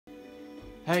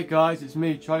Hey guys, it's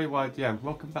me, CharlieYDM.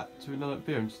 Welcome back to another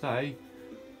video, and today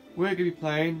we're going to be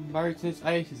playing Mario Tennis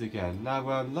Aces again. Now,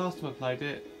 last time I played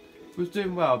it, was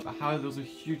doing well, but however there was a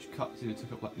huge cutscene that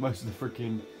took up like most of the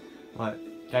freaking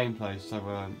gameplay. So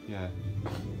yeah,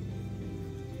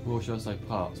 or should I say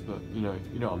parts? But you know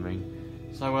what I mean.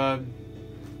 So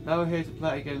now we're here to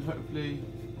play it again. Hopefully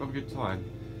we'll have a good time.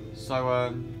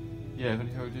 So yeah, if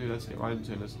anything we do, let's get right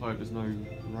into it. Let's hope there's no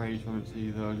rage moments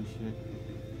either and shit.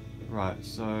 Right,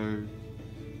 so you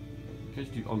can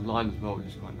do online as well, which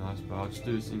is quite nice, but I'll just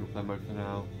do the single player mode for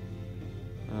now.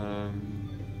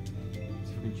 See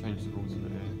if we can change the rules a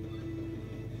bit here.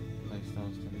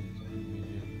 Playstyles,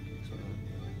 media, expert.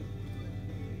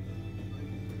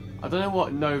 I don't know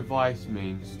what no vice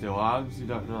means still, I honestly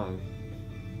don't know.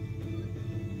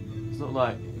 It's not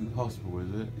like impossible,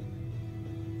 is it?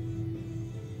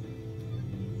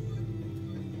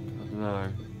 I don't know.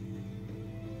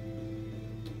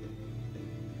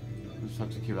 Just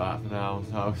have to keep that for now,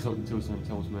 so until someone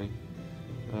tells me.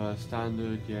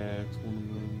 Standard, yeah,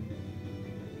 tournament.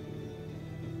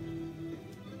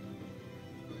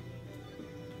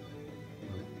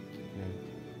 Yeah.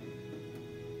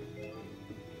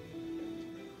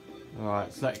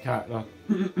 Alright, select character.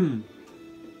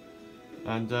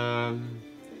 And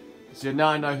so now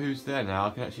I know who's there now.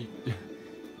 I can actually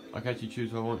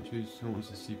choose who I want to choose. Who wants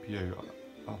the CPU?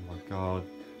 Oh my god.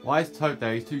 Why is Toad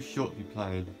there? He's too short to be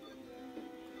playing.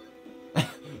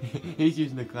 He's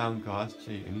using the clown car, that's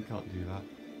cheating, he can't do that.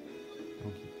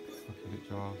 Fucking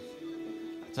bitch ass.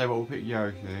 I'll tell you what, we'll pick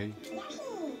Yoshi.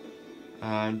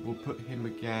 And we'll put him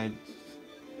against...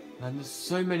 Man, there's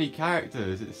so many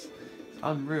characters, it's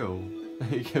unreal.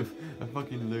 You get a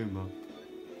fucking Luma.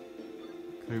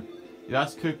 Yeah,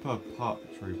 that's Koopa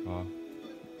Paratrooper,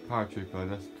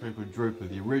 that's Koopa Drooper,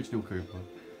 the original Koopa.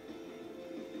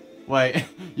 Wait,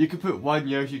 you could put one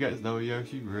Yoshi against another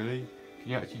Yoshi, really?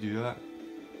 Can you actually do that?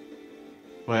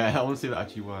 Wait, I want to see if that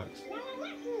actually works.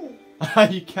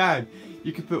 You can!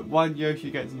 You can put one Yoshi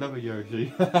against another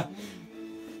Yoshi.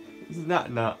 Isn't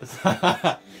that nuts?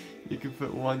 You can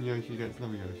put one Yoshi against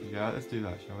another Yoshi. Yeah, let's do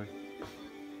that, shall we?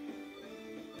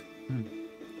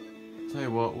 Tell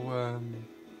you what,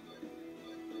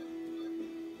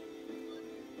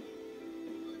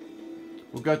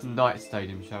 we'll go to Night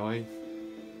Stadium, shall we?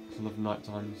 I love night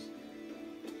times.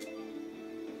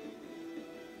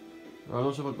 I'm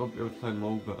not sure if I'll be able to play them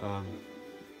all, but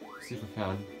see if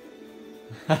I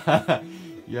can.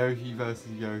 Yoshi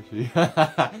versus Yoshi. Oh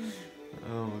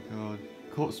my god.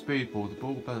 Caught speedball, the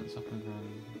ball bounced up and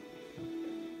down.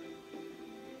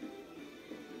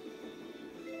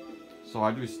 So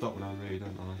I do stop when I read,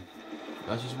 don't I?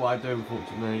 That's just what I do,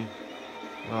 unfortunately.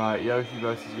 Alright, Yoshi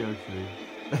versus Yoshi.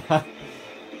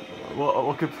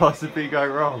 What could possibly go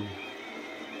wrong?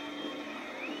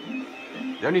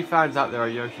 The only fans out there are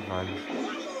Yoshi fans.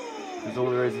 Because all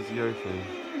there is Yoshi.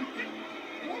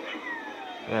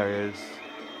 There he is.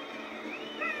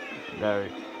 There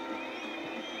he...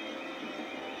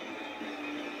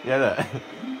 Yeah, look.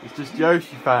 It's just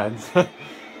Yoshi fans.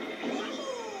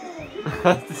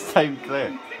 That's the same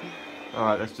clip.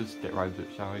 Alright, let's just get right into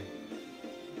it, shall we?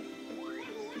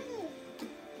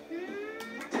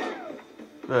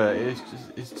 Look,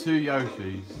 it's two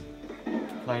Yoshis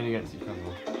playing against each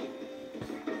other.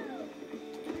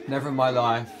 Never in my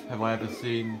life have I ever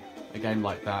seen a game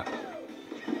like that.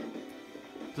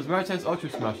 Does Mario Tennis Ultra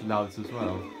Smash allow this as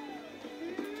well?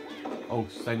 Oh,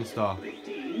 Staining Star.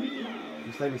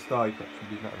 The Staining Star, you can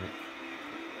actually do that with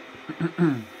it.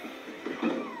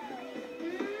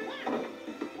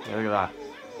 Yeah, look at that.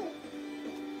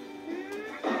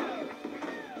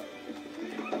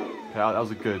 Okay, that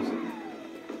was a good.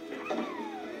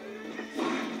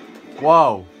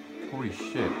 Whoa! Holy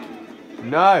shit.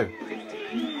 No!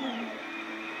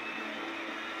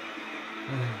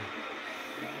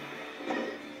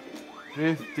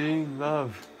 "15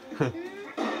 love."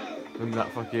 Remember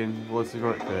that fucking What's the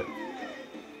Correct bit?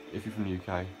 If you're from the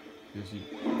UK.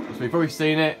 You've probably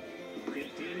seen it.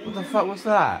 What the fuck was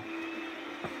that?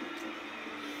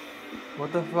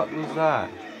 What the fuck was that?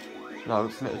 No,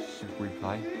 it's not a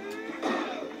replay.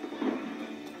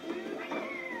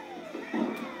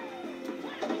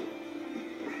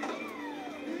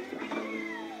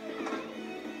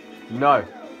 No.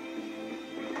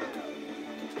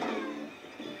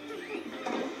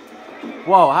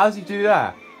 Whoa, how does he do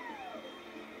that?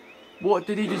 What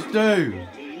did he just do?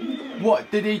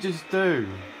 What did he just do?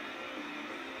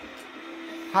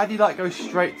 How did he like go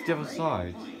straight to the other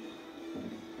side?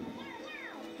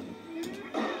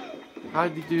 How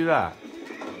did he do that?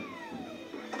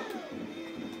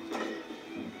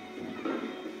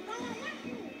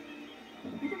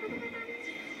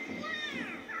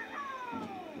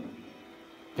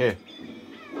 Here.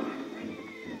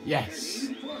 Yes!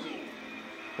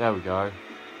 There we go.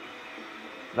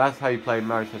 That's how you play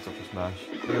Mario Tennis Ultra Smash.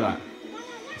 Look at that.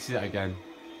 Let's see that again.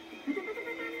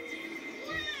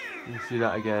 Let's see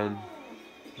that again.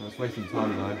 I was wasting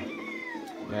time though.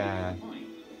 Yeah.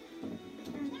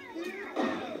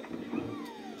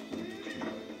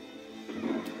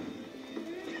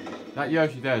 That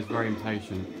Yoshi there is very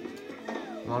impatient.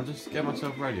 And I'll just get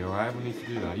myself ready, alright? Everyone needs to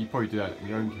do that. You probably do that in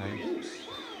your own case.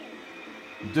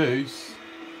 Deuce?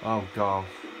 Oh gosh.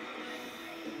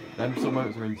 Them sort of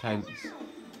moments are intense.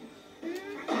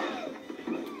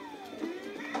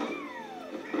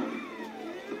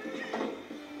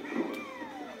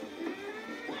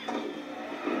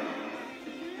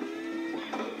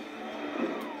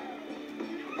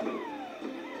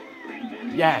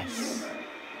 Yes!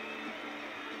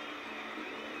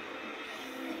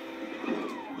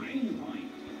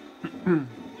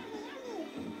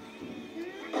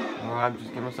 Alright, I'm just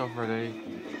getting myself ready.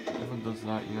 Everyone does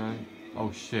that, you know.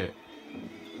 Oh shit.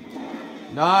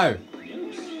 No!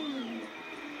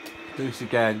 Deuce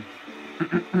again.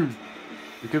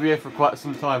 We could be here for quite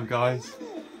some time, guys.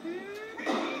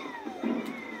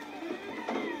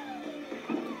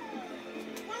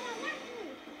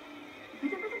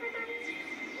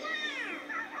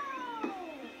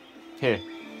 Here.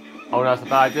 Oh, that's a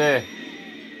bad idea.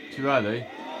 Too early.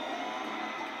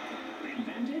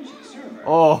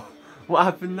 Oh, what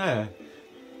happened there?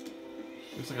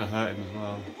 Looks like I hurt him as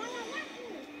well.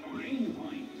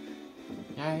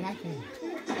 Yeah,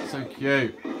 so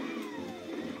cute.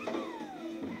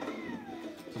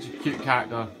 Such a cute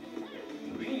character.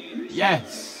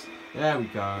 Yes! There we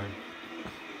go.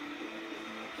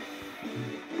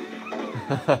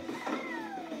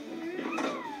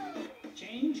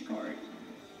 Change card.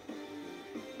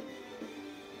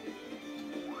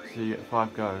 So you get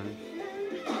 5 goes.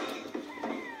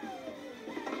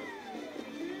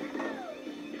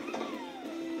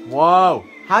 Whoa!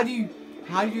 How do you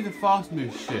do the fast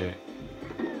move shit?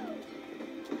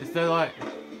 Is there like...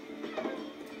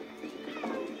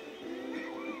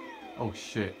 Oh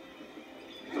shit.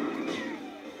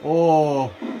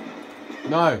 Oh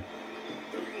no.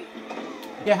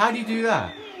 Yeah, how do you do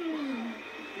that?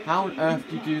 How on earth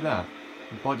do you do that?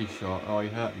 A body shot. Oh, he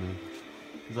hurt me.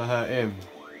 Because I hurt him.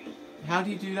 How do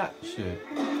you do that shit?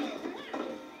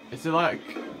 Is there like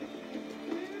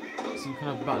some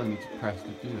kind of button I need to press to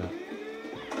do that?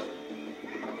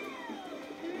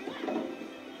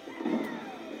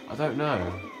 I don't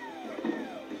know.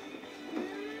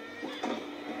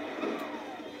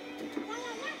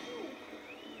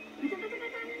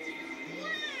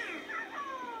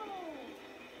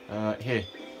 Here.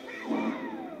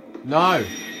 No!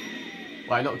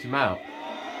 Well, I knocked him out.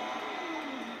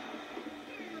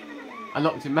 I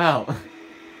knocked him out.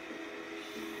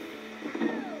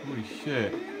 Holy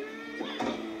shit.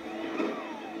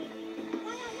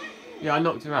 Yeah, I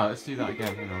knocked him out. Let's do that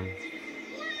again. Hang on.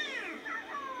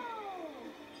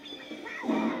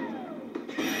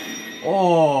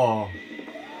 Oh!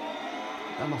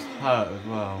 That must hurt as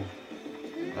well.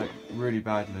 Like, really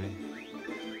badly.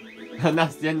 And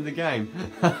that's the end of the game.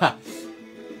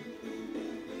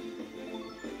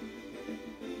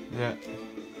 Yeah.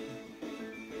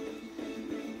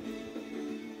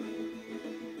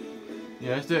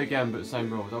 Yeah, let's do it again, but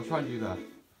same rules. I'll try and do that.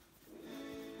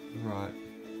 Right.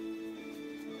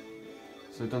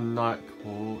 So we've done Night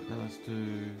Court. Now let's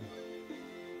do...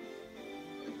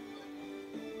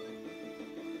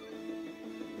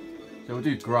 So we'll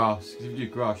do grass, because if you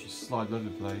do grass, you slide all over the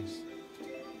place.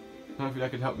 Hopefully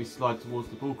that can help me slide towards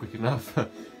the ball quick enough. I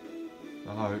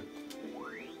hope.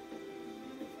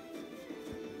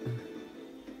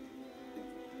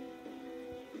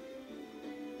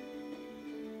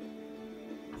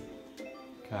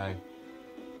 Okay.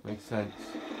 Makes sense.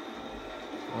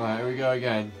 Alright, here we go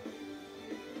again.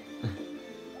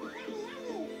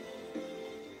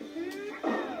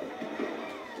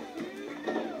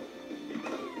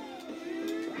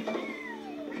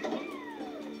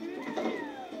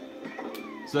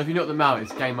 So if you knock them out,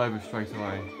 it's game over straight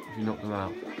away. If you knock them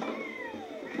out.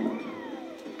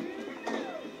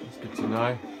 That's good to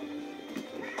know.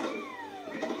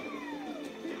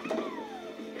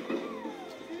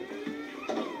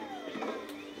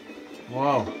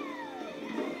 Whoa.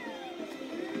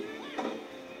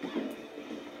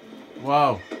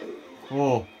 Whoa.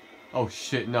 Oh. Oh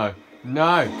shit, no.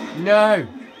 No! No!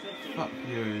 Fuck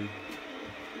you.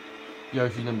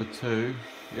 Yoshi number 2.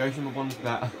 Yoshi number 1's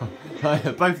better.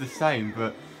 They're both the same,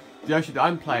 but the Yoshi that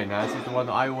I'm playing as is the one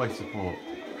that I always support.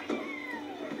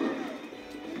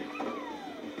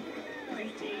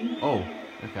 Oh,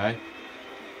 okay.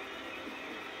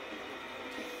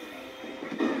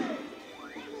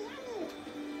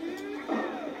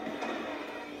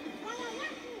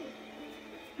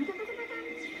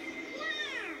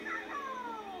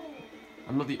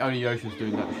 I'm not the only Yoshi who's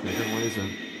doing that shit. Everyone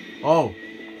isn't. Oh!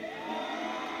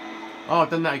 Oh, I've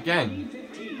done that again.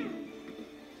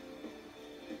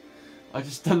 I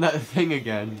just done that thing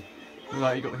again.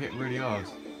 Like, he got hit really hard.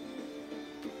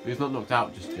 But he's not knocked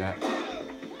out just yet.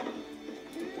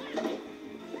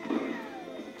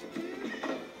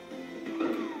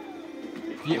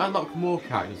 Can you unlock more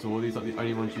characters, or are these like the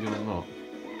only ones you can unlock?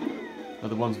 Are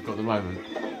the ones we've got at the moment?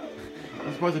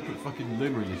 I'm surprised they put fucking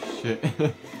Luma in this shit.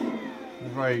 A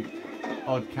very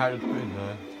odd character to put in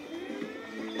there.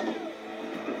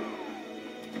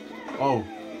 Oh.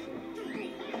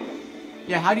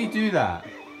 Yeah, how do you do that?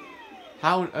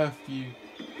 How on earth do you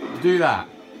do that?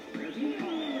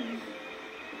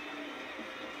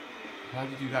 How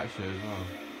do you do that shit as well?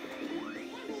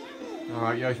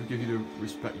 Alright, Yoshi will give you the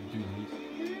respect you do need.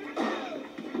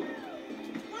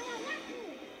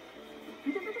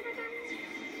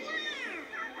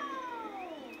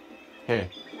 Here.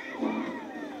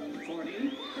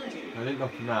 I didn't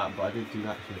knock him out, but I did do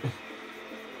that shit.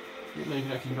 I didn't know you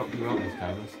can actually knock you out in this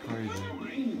game, that's crazy.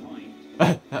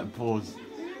 That pause.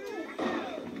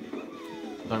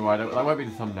 Don't worry, that won't be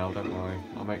the thumbnail, don't worry.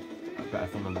 I'll make a better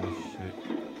thumbnail than this shit.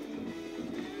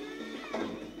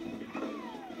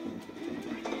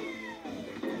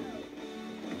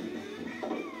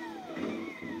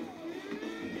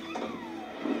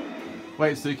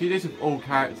 Wait, so can you do this with all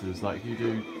characters? Like, you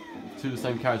do two of the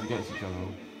same characters against each other?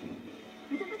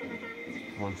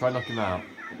 Come on, try and knock him out.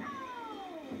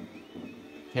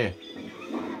 Here.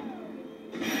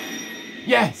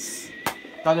 Yes!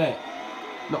 Done it!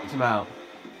 Knocked him out.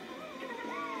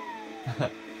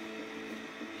 Look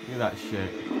at that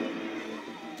shit.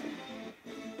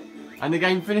 And the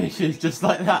game finishes just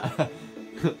like that.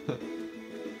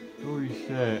 Holy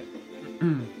shit.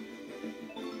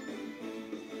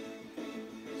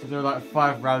 So there are like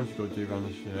 5 rounds you've got to do around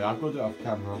this shit. I've got to do it off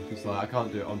camera because like, I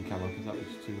can't do it on camera because that was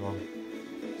too long.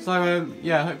 So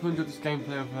yeah, I hope you enjoyed this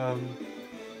gameplay of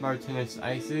Mario Tennis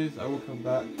Aces. I will come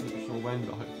back, I'm not sure when,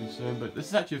 but hopefully soon. But this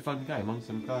is actually a fun game,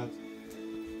 honestly, I'm glad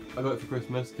I got it for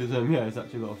Christmas because yeah, it's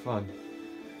actually a lot of fun.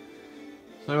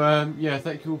 So yeah,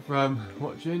 thank you all for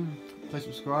watching. Please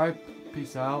subscribe,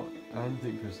 peace out, and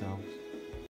think for yourselves.